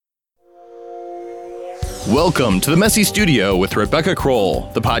Welcome to the Messy Studio with Rebecca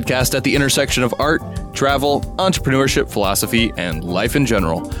Kroll, the podcast at the intersection of art, travel, entrepreneurship, philosophy, and life in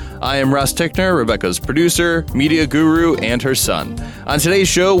general. I am Russ Tickner, Rebecca's producer, media guru, and her son. On today's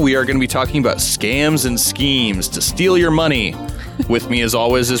show, we are going to be talking about scams and schemes to steal your money. With me, as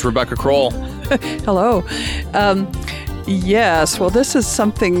always, is Rebecca Kroll. Hello. Yes, well, this is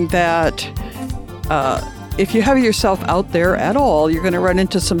something that if you have yourself out there at all, you're going to run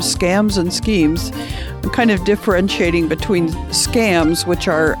into some scams and schemes. I'm kind of differentiating between scams, which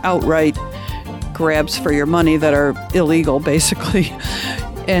are outright grabs for your money that are illegal, basically,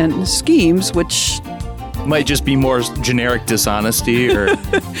 and schemes, which might just be more generic dishonesty or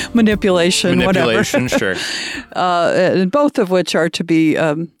manipulation, whatever. Sure. And both of which are to be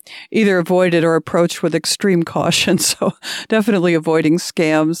either avoided or approached with extreme caution. So definitely avoiding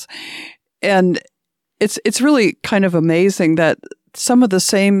scams. And it's really kind of amazing that some of the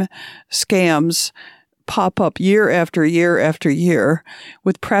same scams pop up year after year after year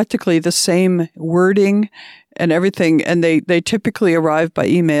with practically the same wording and everything. And they typically arrive by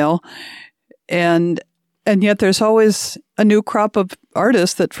email. And yet there's always a new crop of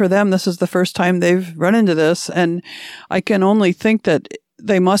artists that for them, this is the first time they've run into this. And I can only think that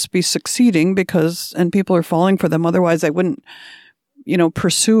they must be succeeding and people are falling for them. Otherwise, they wouldn't,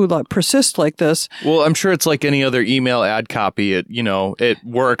 persist like this. Well, I'm sure it's like any other email ad copy. It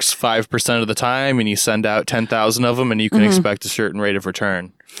works 5% of the time and you send out 10,000 of them and you can expect a certain rate of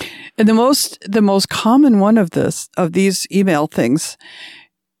return. And the most common one of these email things,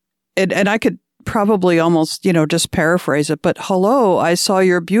 and I could probably almost, just paraphrase it, but hello, I saw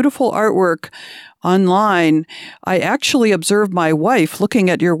your beautiful artwork online. I actually observed my wife looking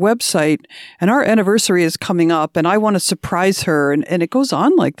at your website and our anniversary is coming up and I want to surprise her. And it goes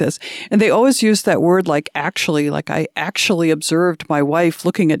on like this. And they always use that word like actually, like I actually observed my wife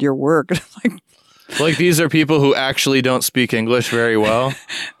looking at your work. Like these are people who actually don't speak English very well.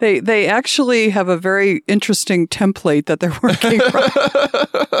 They actually have a very interesting template that they're working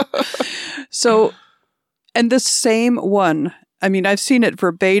from. So, and the same one, I mean, I've seen it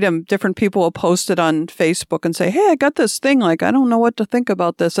verbatim. Different people will post it on Facebook and say, hey, I got this thing. Like, I don't know what to think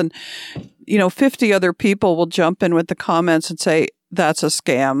about this. And, 50 other people will jump in with the comments and say, that's a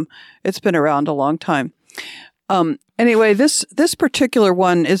scam. It's been around a long time. Anyway, this particular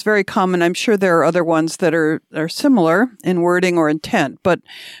one is very common. I'm sure there are other ones that are similar in wording or intent. But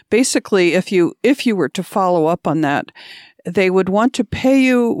basically, if you were to follow up on that, they would want to pay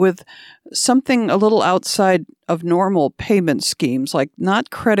you with something a little outside of normal payment schemes, like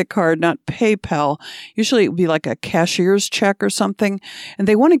not credit card, not PayPal. Usually it would be like a cashier's check or something. And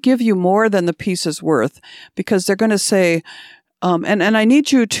they want to give you more than the piece is worth because they're going to say, and I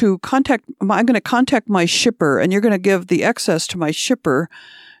need you to I'm going to contact my shipper and you're going to give the excess to my shipper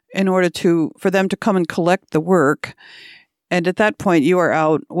in order for them to come and collect the work. And at that point you are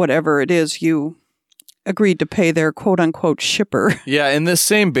out, whatever it is you agreed to pay their quote-unquote shipper. Yeah, and this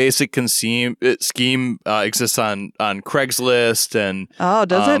same basic scheme exists on Craigslist. And oh,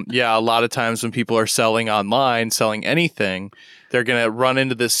 does it? Yeah, a lot of times when people are selling online, selling anything, they're going to run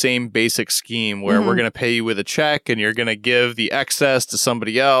into this same basic scheme where we're going to pay you with a check and you're going to give the excess to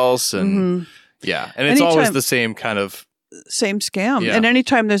somebody else. And yeah, and it's always the same kind of... Same scam. Yeah. And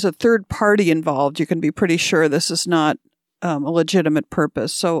anytime there's a third party involved, you can be pretty sure this is not a legitimate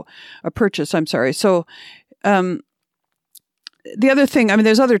purpose. So a purchase, I'm sorry. So the other thing, I mean,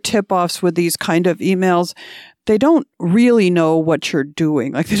 there's other tip-offs with these kind of emails. They don't really know what you're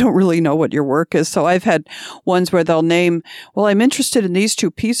doing. Like they don't really know what your work is. So I've had ones where they'll name, well, I'm interested in these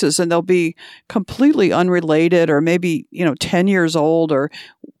two pieces and they'll be completely unrelated or maybe, 10 years old or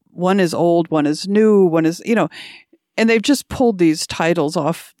one is old, one is new, one is, and they've just pulled these titles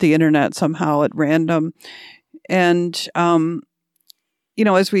off the internet somehow at random. And,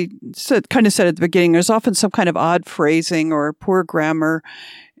 as we said at the beginning, there's often some kind of odd phrasing or poor grammar.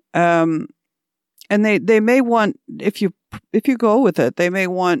 And they may want, if you go with it, they may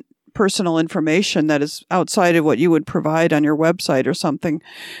want personal information that is outside of what you would provide on your website or something.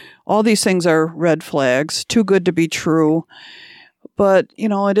 All these things are red flags, too good to be true. But,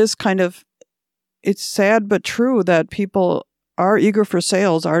 it is it's sad but true that people are eager for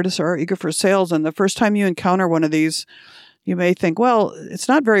sales. Artists are eager for sales. And the first time you encounter one of these, you may think, well, it's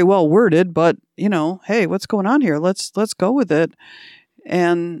not very well worded, but, hey, what's going on here? Let's go with it.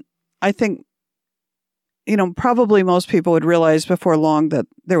 And I think, probably most people would realize before long that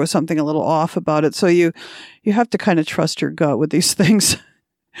there was something a little off about it. So you have to kind of trust your gut with these things.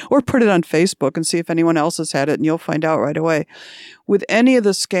 Or put it on Facebook and see if anyone else has had it, and you'll find out right away. With any of the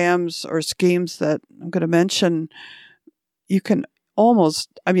scams or schemes that I'm going to mention, you can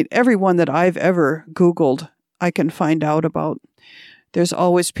every one that I've ever Googled, I can find out about. There's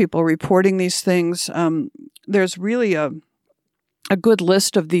always people reporting these things. There's really a good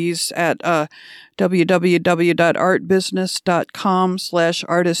list of these at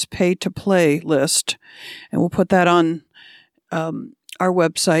www.artbusiness.com/artistpay-to-play list. And we'll put that on our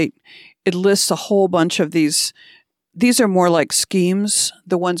website. It lists a whole bunch of these. These are more like schemes,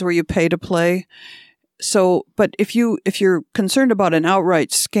 the ones where you pay to play. So, but if you're concerned about an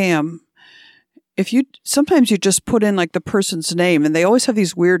outright scam, sometimes you just put in like the person's name, and they always have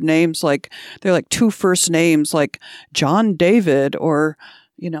these weird names, like they're like two first names, like John David or,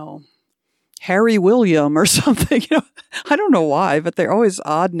 Harry William or something. I don't know why, but they're always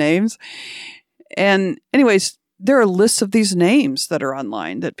odd names. And anyways, there are lists of these names that are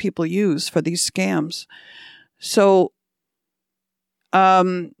online that people use for these scams. So,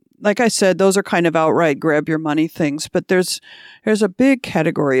 like I said, those are kind of outright grab your money things, but there's a big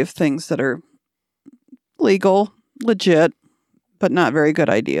category of things that are legal, legit, but not very good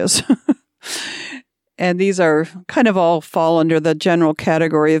ideas. And these are kind of all fall under the general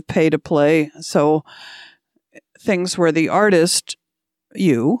category of pay to play. So things where the artist,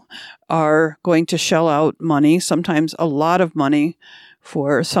 you, are going to shell out money, sometimes a lot of money,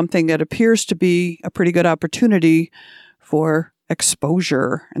 for something that appears to be a pretty good opportunity for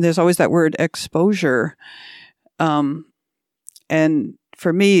exposure. And there's always that word exposure. And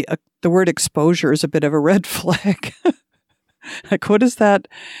for me, the word exposure is a bit of a red flag. Like, what does that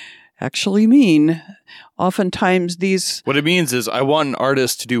actually mean? Oftentimes what it means is I want an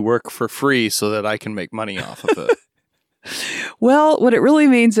artist to do work for free so that I can make money off of it. Well, what it really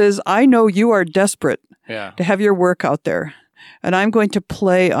means is I know you are desperate to have your work out there. And I'm going to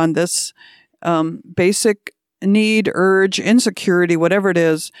play on this basic need, urge, insecurity, whatever it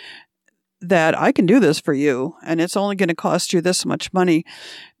is, that I can do this for you. And it's only going to cost you this much money.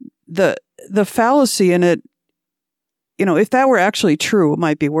 The fallacy in it, if that were actually true, it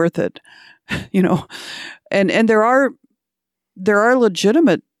might be worth it, and there are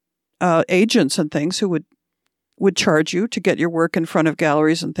legitimate agents and things who would charge you to get your work in front of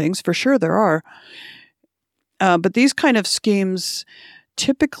galleries and things. For sure there are. But these kind of schemes,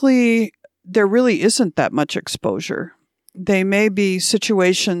 typically there really isn't that much exposure. They may be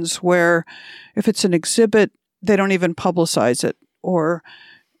situations where if it's an exhibit, they don't even publicize it, or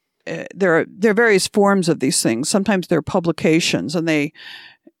there are various forms of these things. Sometimes they're publications and they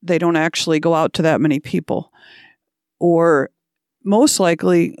don't actually go out to that many people. Or most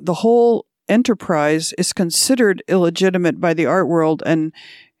likely the whole enterprise is considered illegitimate by the art world, and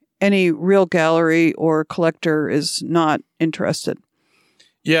any real gallery or collector is not interested.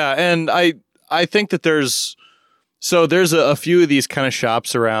 Yeah, and I think that there's a few of these kind of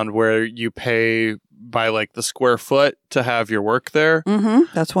shops around where you pay by like the square foot to have your work there. Mm-hmm.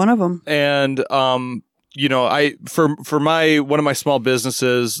 That's one of them. And for one of my small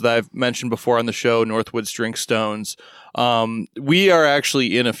businesses that I've mentioned before on the show, Northwoods Drinkstones, we are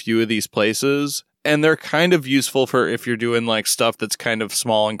actually in a few of these places, and they're kind of useful for if you're doing like stuff that's kind of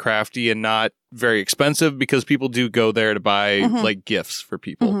small and crafty and not very expensive, because people do go there to buy like gifts for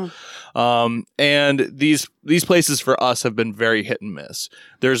people. And these places for us have been very hit and miss.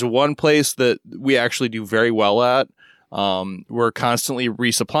 There's one place that we actually do very well at. We're constantly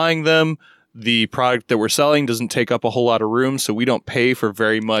resupplying them. The product that we're selling doesn't take up a whole lot of room, so we don't pay for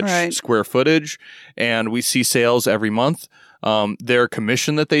very much square footage, and we see sales every month. Their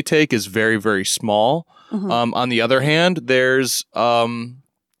commission that they take is very, very small. On the other hand, there's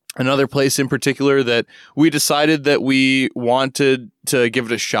another place in particular that we decided that we wanted to give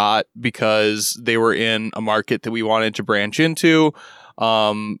it a shot because they were in a market that we wanted to branch into.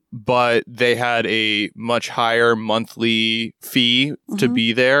 But they had a much higher monthly fee to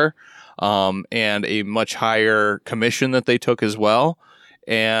be there, and a much higher commission that they took as well.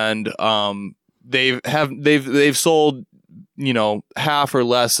 And they've sold, half or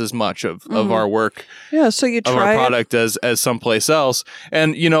less as much of our work. Yeah, so you try our product as someplace else.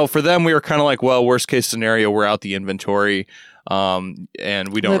 And, for them, we were kind of like, well, worst case scenario, we're out the inventory. And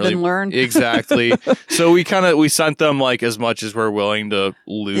we don't live really and learn. Exactly. So we sent them like as much as we're willing to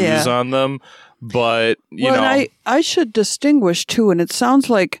lose on them. But, And I should distinguish too. And it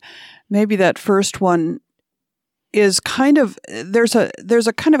sounds like maybe that first one is kind of, there's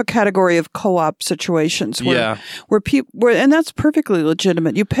a kind of a category of co-op situations where people, and that's perfectly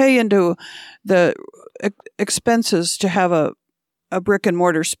legitimate. You pay into the expenses to have a brick and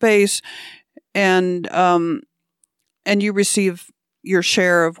mortar space, and you receive your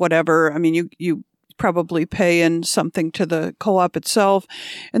share of whatever. I mean, you probably pay in something to the co-op itself.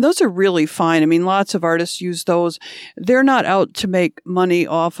 And those are really fine. I mean, lots of artists use those. They're not out to make money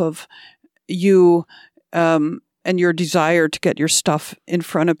off of you and your desire to get your stuff in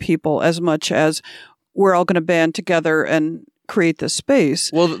front of people as much as we're all going to band together and create this space.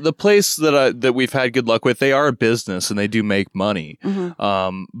 Well, the place that we've had good luck with, they are a business and they do make money.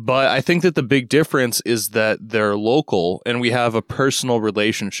 But I think that the big difference is that they're local and we have a personal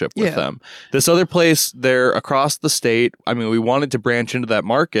relationship with them. This other place, they're across the state. I mean, we wanted to branch into that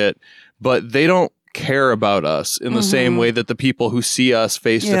market, but they don't care about us in the same way that the people who see us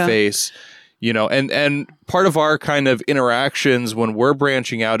face to face, you know, and part of our kind of interactions when we're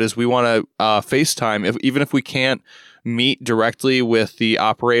branching out is we want to FaceTime, even if we can't meet directly with the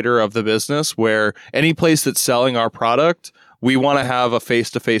operator of the business, where any place that's selling our product, we want to have a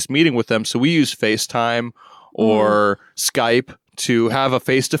face-to-face meeting with them. So we use FaceTime or Skype to have a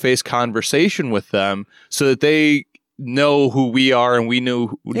face-to-face conversation with them so that they know who we are and we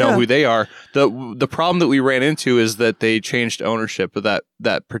know who they are. The problem that we ran into is that they changed ownership of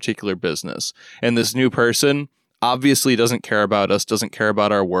that particular business. And this new person obviously doesn't care about us, doesn't care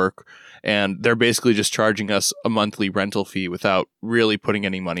about our work. And they're basically just charging us a monthly rental fee without really putting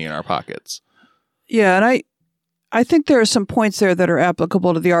any money in our pockets. Yeah, and I think there are some points there that are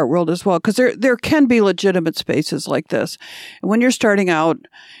applicable to the art world as well, because there can be legitimate spaces like this. And when you're starting out,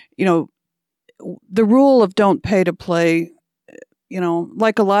 you know, the rule of don't pay to play, you know,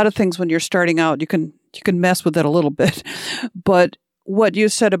 like a lot of things when you're starting out, you can mess with it a little bit. But what you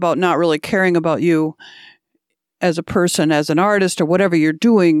said about not really caring about you as a person, as an artist, or whatever you're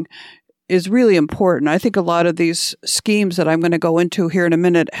doing is really important. I think a lot of these schemes that I'm going to go into here in a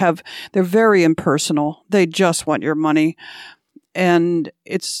minute they're very impersonal. They just want your money. And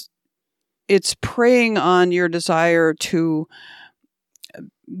it's preying on your desire to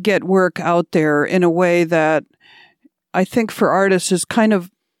get work out there in a way that I think for artists is kind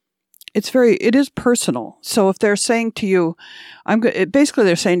of, it is personal. So if they're saying to you, basically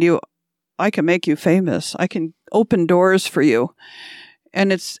they're saying to you, I can make you famous. I can open doors for you.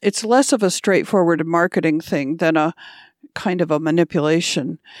 And it's less of a straightforward marketing thing than a kind of a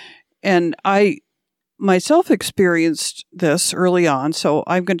manipulation. And I myself experienced this early on, so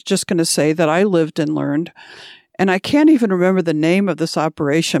I'm just going to say that I lived and learned. And I can't even remember the name of this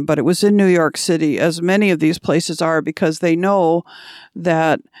operation, but it was in New York City, as many of these places are, because they know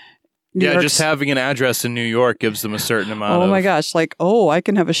that just having an address in New York gives them a certain amount of... Oh my gosh, like, I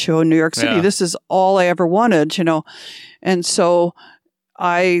can have a show in New York City. Yeah. This is all I ever wanted, you know. And so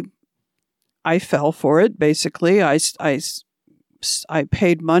I fell for it, basically. I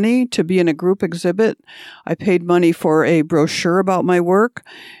paid money to be in a group exhibit. I paid money for a brochure about my work,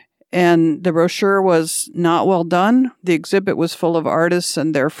 and the brochure was not well done. The exhibit was full of artists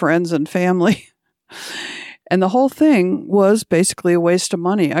and their friends and family. And the whole thing was basically a waste of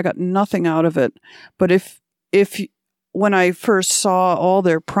money. I got nothing out of it. But when I first saw all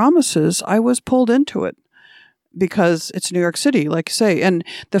their promises, I was pulled into it because it's New York City, like you say. And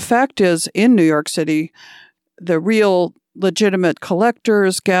the fact is, in New York City, the real legitimate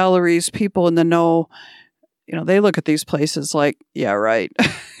collectors, galleries, people in the know, you know, they look at these places like, yeah, right.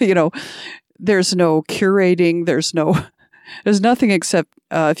 You know, there's no curating. There's nothing except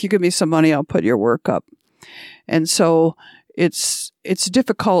if you give me some money, I'll put your work up. And so it's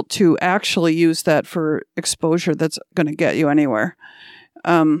difficult to actually use that for exposure that's going to get you anywhere.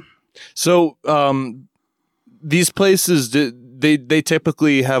 These places, they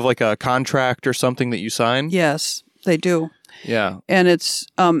typically have like a contract or something that you sign? Yes, they do. Yeah. And it's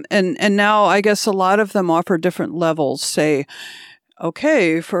and now I guess a lot of them offer different levels. Say,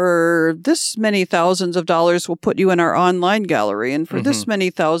 okay, for this many thousands of dollars, we'll put you in our online gallery. And for this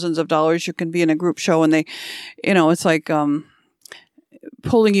many thousands of dollars, you can be in a group show. And they, you know, it's like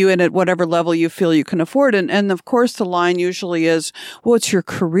pulling you in at whatever level you feel you can afford. And of course, the line usually is, well, it's your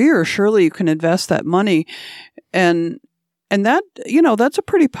career. Surely you can invest that money. And that, you know, that's a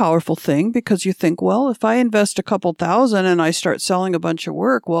pretty powerful thing, because you think, well, if I invest a couple thousand and I start selling a bunch of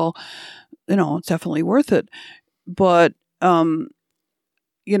work, well, you know, it's definitely worth it. But,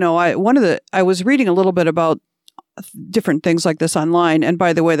 you know, I was reading a little bit about different things like this online. And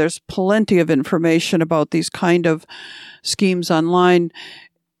by the way, there's plenty of information about these kind of schemes online.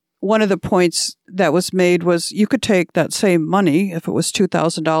 One of the points that was made was you could take that same money, if it was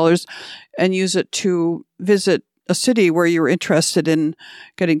 $2,000, and use it to visit a city where you're interested in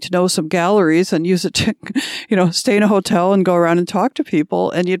getting to know some galleries, and use it to, you know, stay in a hotel and go around and talk to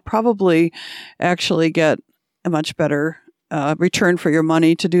people. And you'd probably actually get a much better return for your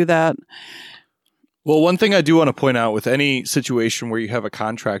money to do that. Well, one thing I do want to point out with any situation where you have a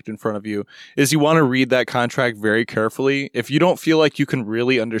contract in front of you is you want to read that contract very carefully. If you don't feel like you can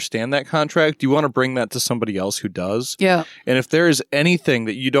really understand that contract, you want to bring that to somebody else who does. Yeah. And if there is anything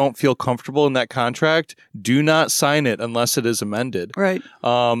that you don't feel comfortable in that contract, do not sign it unless it is amended. Right.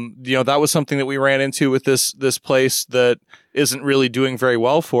 That was something that we ran into with this place that isn't really doing very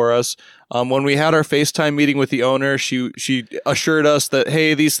well for us. When we had our FaceTime meeting with the owner, she assured us that,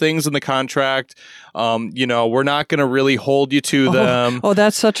 hey, these things in the contract, we're not going to really hold you to them. Oh,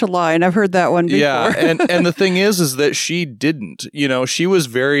 that's such a lie. And I've heard that one before. Yeah. And the thing is that she didn't, she was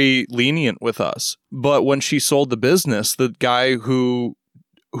very lenient with us. But when she sold the business, the guy who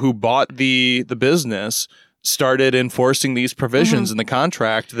bought the business started enforcing these provisions in the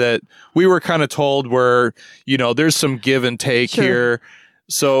contract that we were kind of told were, there's some give and take here.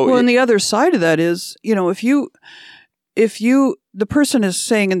 So, and the other side of that is, if the person is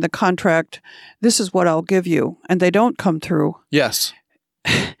saying in the contract, this is what I'll give you, and they don't come through. Yes.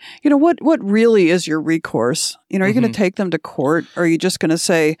 What really is your recourse? Are you going to take them to court, or are you just going to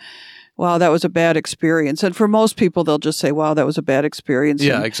say, wow, that was a bad experience? And for most people, they'll just say, wow, that was a bad experience.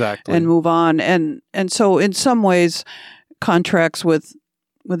 Yeah, exactly. And move on. And so in some ways, contracts with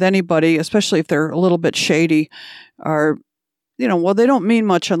anybody, especially if they're a little bit shady, are, they don't mean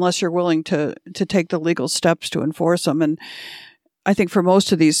much unless you're willing to take the legal steps to enforce them. And I think for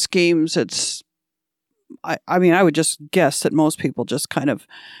most of these schemes, I would just guess that most people just kind of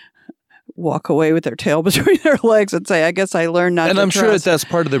walk away with their tail between their legs and say, I guess I learned not to trust. And I'm sure that's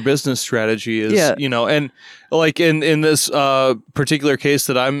part of their business strategy is, and like in this particular case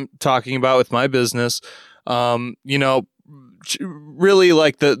that I'm talking about with my business, really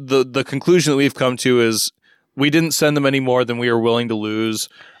like the conclusion that we've come to is we didn't send them any more than we were willing to lose.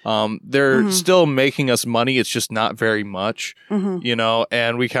 They're still making us money. It's just not very much,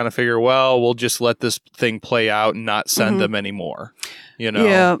 and we kind of figure, well, we'll just let this thing play out and not send them anymore,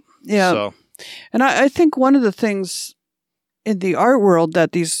 Yeah. Yeah. So. And I think one of the things in the art world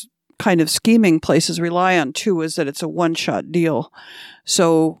that these kind of scheming places rely on too is that it's a one-shot deal.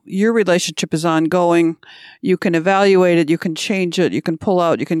 So your relationship is ongoing. You can evaluate it. You can change it. You can pull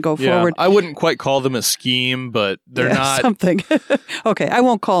out. You can go forward. I wouldn't quite call them a scheme, but they're not something. Okay, I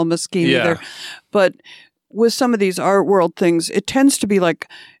won't call them a scheme either. But with some of these art world things, it tends to be like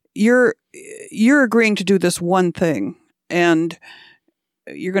you're agreeing to do this one thing, and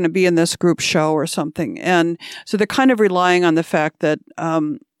you're going to be in this group show or something. And so they're kind of relying on the fact that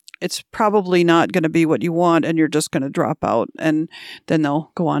it's probably not going to be what you want, and you're just going to drop out, and then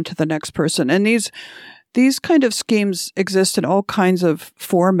they'll go on to the next person. And these kind of schemes exist in all kinds of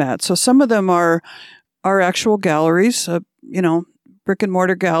formats. So some of them are actual galleries, brick and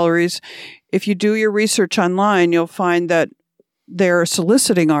mortar galleries. If you do your research online, you'll find that they're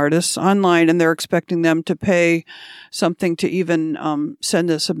soliciting artists online, and they're expecting them to pay something to even send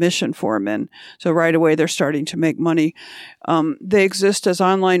a submission form in. So right away, they're starting to make money. They exist as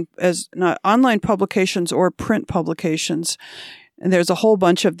not online publications or print publications. And there's a whole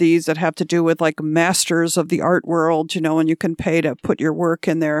bunch of these that have to do with like masters of the art world, and you can pay to put your work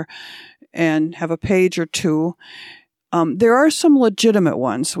in there and have a page or two. There are some legitimate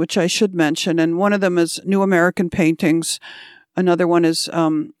ones, which I should mention. And one of them is New American Paintings. Another one is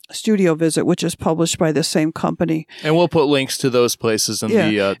Studio Visit, which is published by the same company. And we'll put links to those places in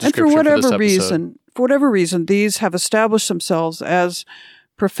the description and for whatever reason, these have established themselves as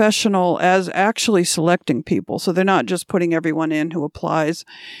professional, as actually selecting people. So they're not just putting everyone in who applies.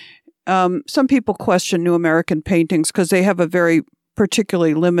 Some people question New American Paintings because they have a very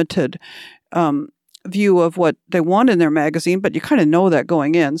particularly limited view of what they want in their magazine, but you kind of know that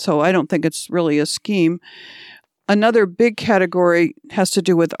going in. So I don't think it's really a scheme. Another big category has to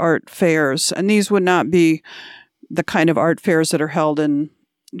do with art fairs, and these would not be the kind of art fairs that are held in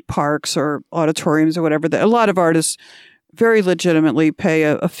parks or auditoriums or whatever. A lot of artists very legitimately pay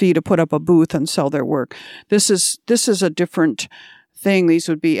a fee to put up a booth and sell their work. This is a different thing. These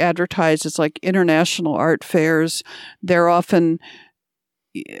would be advertised as like international art fairs. They're often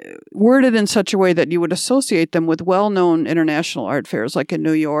worded in such a way that you would associate them with well-known international art fairs like in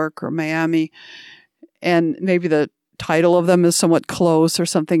New York or Miami. And maybe the title of them is somewhat close or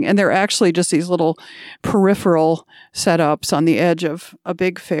something. And they're actually just these little peripheral setups on the edge of a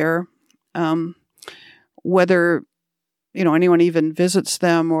big fair. Whether, anyone even visits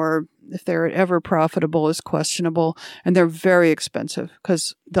them or if they're ever profitable is questionable. And they're very expensive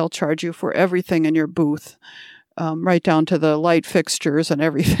because they'll charge you for everything in your booth, right down to the light fixtures and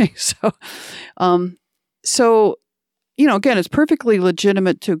everything. So, again, it's perfectly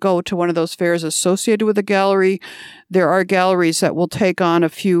legitimate to go to one of those fairs associated with a gallery. There are galleries that will take on a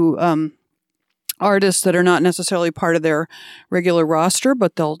few artists that are not necessarily part of their regular roster,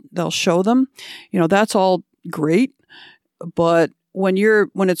 but they'll show them. That's all great. But when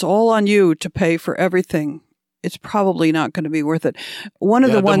it's all on you to pay for everything, it's probably not going to be worth it.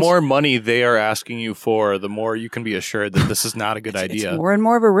 The more money they are asking you for, the more you can be assured that this is not a good idea. It's more and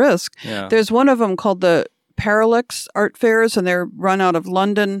more of a risk. Yeah. There's one of them called the Parallax Art Fairs, and they're run out of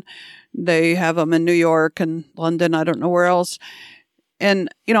London. They have them in New York and London. I don't know where else. And,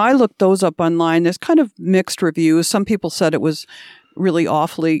 I looked those up online. There's kind of mixed reviews. Some people said it was really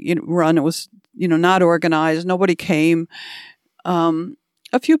awfully run. It was, not organized. Nobody came.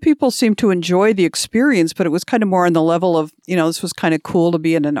 A few people seemed to enjoy the experience, but it was kind of more on the level of, this was kind of cool to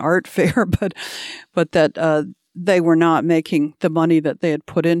be in an art fair, but that they were not making the money that they had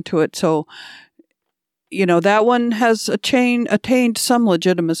put into it. So, that one has attained some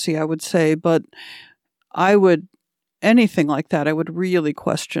legitimacy, I would say, but anything like that, I would really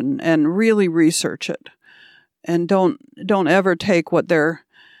question and really research it. And don't ever take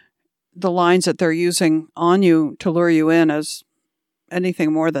the lines that they're using on you to lure you in as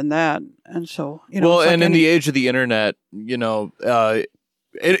anything more than that. And so, and in the age of the internet,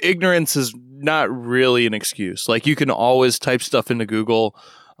 ignorance is not really an excuse. Like, you can always type stuff into Google.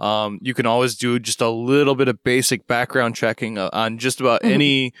 You can always do just a little bit of basic background checking on just about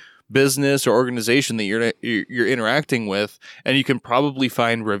any business or organization that you're interacting with, and you can probably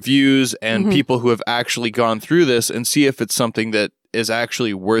find reviews and people who have actually gone through this and see if it's something that is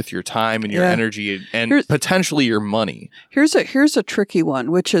actually worth your time and your energy and potentially your money. Here's a tricky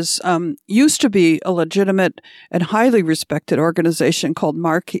one, which is used to be a legitimate and highly respected organization called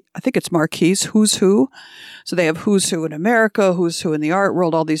I think it's Marquise, Who's Who. So they have Who's Who in America, Who's Who in the art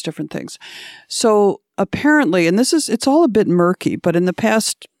world, all these different things. So apparently, and it's all a bit murky, but in the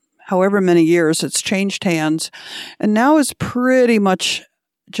past however many years, it's changed hands, and now is pretty much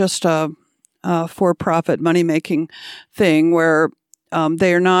just a for-profit money-making thing where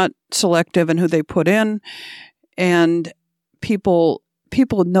they are not selective in who they put in, and people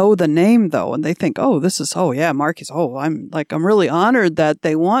know the name though, and they think, Marquis. I'm really honored that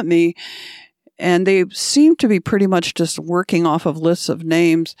they want me, and they seem to be pretty much just working off of lists of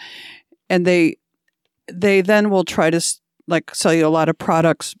names, and they then will try to sell you a lot of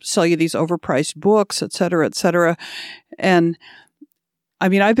products, sell you these overpriced books, et cetera, et cetera. And I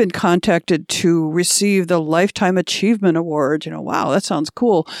mean, I've been contacted to receive the Lifetime Achievement Award. Wow, that sounds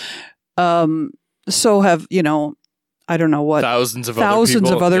cool. So have, I don't know what. Thousands of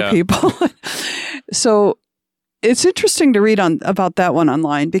other people. So it's interesting to read about that one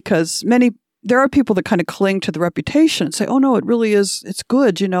online because there are people that kind of cling to the reputation and say, oh no, it really is, it's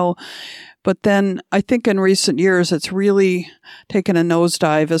good, But then I think in recent years, it's really taken a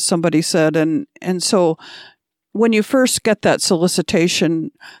nosedive, as somebody said. And so when you first get that solicitation,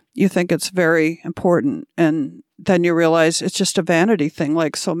 you think it's very important. And then you realize it's just a vanity thing,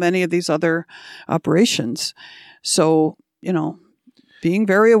 like so many of these other operations. So, being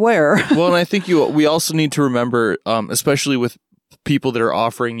very aware. Well, and I think we also need to remember, especially with people that are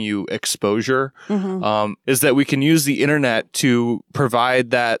offering you exposure, is that we can use the internet to provide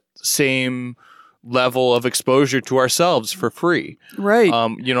that same level of exposure to ourselves for free. Right.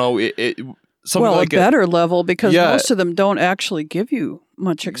 A better level because most of them don't actually give you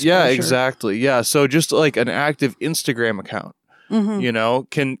much exposure. Yeah, exactly. Yeah. So just like an active Instagram account,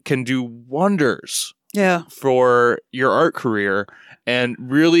 can do wonders for your art career and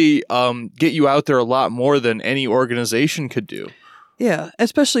really get you out there a lot more than any organization could do. Yeah,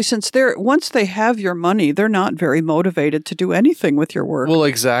 especially since once they have your money, they're not very motivated to do anything with your work. Well,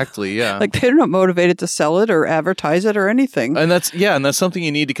 exactly, yeah. They're not motivated to sell it or advertise it or anything. And that's something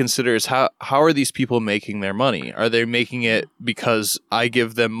you need to consider is how are these people making their money? Are they making it because I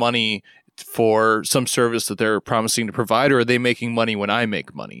give them money for some service that they're promising to provide, or are they making money when I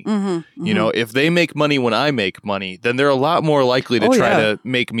make money? If they make money when I make money, then they're a lot more likely to try to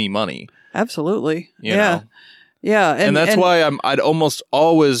make me money. Absolutely. You know? Yeah, and that's why I'd almost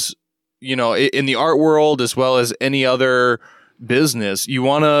always, in the art world as well as any other business, you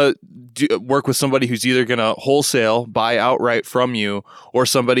want to work with somebody who's either going to wholesale, buy outright from you, or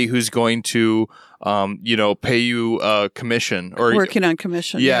somebody who's going to, pay you a commission or working on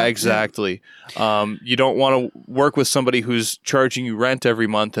commission. Yeah, exactly. Yeah. You don't want to work with somebody who's charging you rent every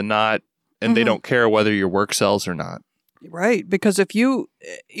month and they don't care whether your work sells or not. Right, because if you're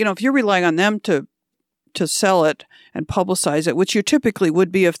relying on them to sell it and publicize it, which you typically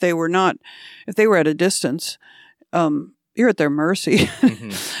would be if they were at a distance, you're at their mercy.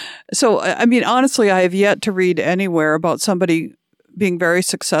 So, I mean, honestly, I have yet to read anywhere about somebody being very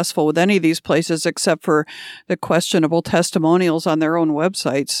successful with any of these places, except for the questionable testimonials on their own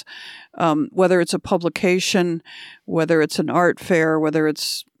websites. Whether it's a publication, whether it's an art fair, whether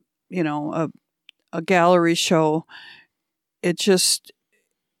it's, a gallery show, it just,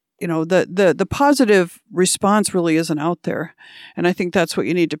 the positive response really isn't out there. And I think that's what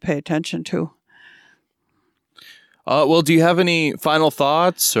you need to pay attention to. Well, do you have any final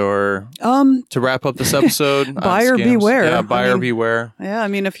thoughts or to wrap up this episode? Buyer beware. Yeah, buyer beware. Yeah, I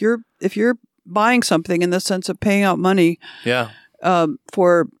mean, if you're buying something in the sense of paying out money,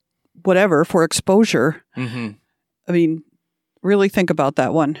 for whatever, for exposure, I mean, really think about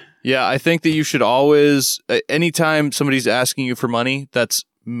that one. Yeah, I think that you should always, anytime somebody's asking you for money, that's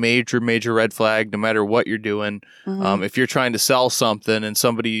major red flag, no matter what you're doing. If you're trying to sell something and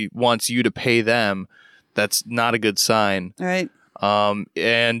somebody wants you to pay them, that's not a good sign. Right.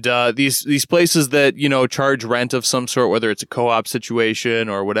 And these places that, charge rent of some sort, whether it's a co-op situation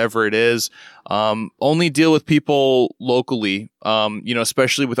or whatever it is, only deal with people locally,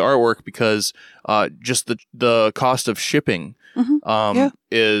 especially with artwork, because just the cost of shipping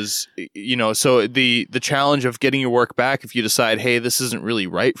is, so the challenge of getting your work back, if you decide, hey, this isn't really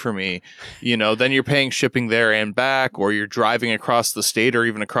right for me, then you're paying shipping there and back, or you're driving across the state or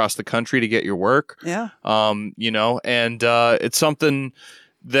even across the country to get your work. Yeah. And it's something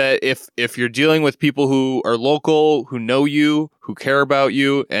that if you're dealing with people who are local, who know you, who care about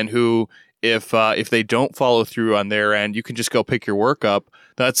you, and who, if they don't follow through on their end, you can just go pick your work up.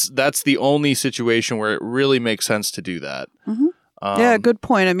 That's the only situation where it really makes sense to do that. Yeah, good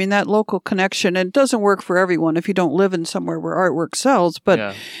point. I mean, that local connection, it doesn't work for everyone if you don't live in somewhere where artwork sells.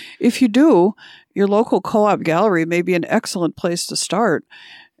 But if you do, your local co-op gallery may be an excellent place to start.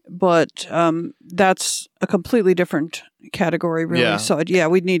 But that's a completely different category, really. Yeah. So,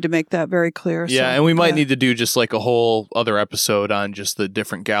 we'd need to make that very clear. Yeah, so, and we might need to do just like a whole other episode on just the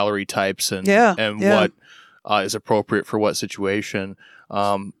different gallery types and what is appropriate for what situation.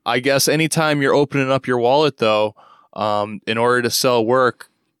 I guess anytime you're opening up your wallet, though, in order to sell work,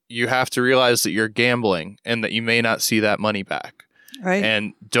 you have to realize that you're gambling and that you may not see that money back. Right.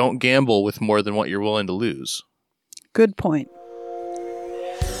 And don't gamble with more than what you're willing to lose. Good point.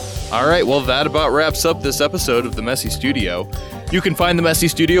 All right, well, that about wraps up this episode of The Messy Studio. You can find The Messy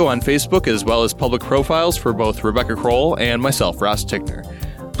Studio on Facebook, as well as public profiles for both Rebecca Kroll and myself, Ross Tickner.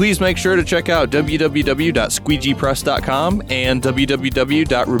 Please make sure to check out www.squeegeepress.com and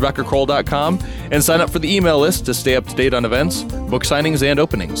www.rebeccakroll.com and sign up for the email list to stay up to date on events, book signings, and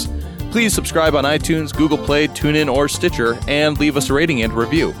openings. Please subscribe on iTunes, Google Play, TuneIn, or Stitcher, and leave us a rating and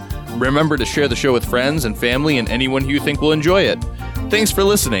review. Remember to share the show with friends and family and anyone who you think will enjoy it. Thanks for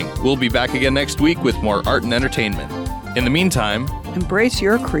listening. We'll be back again next week with more art and entertainment. In the meantime, embrace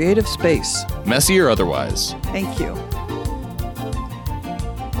your creative space, messy or otherwise. Thank you.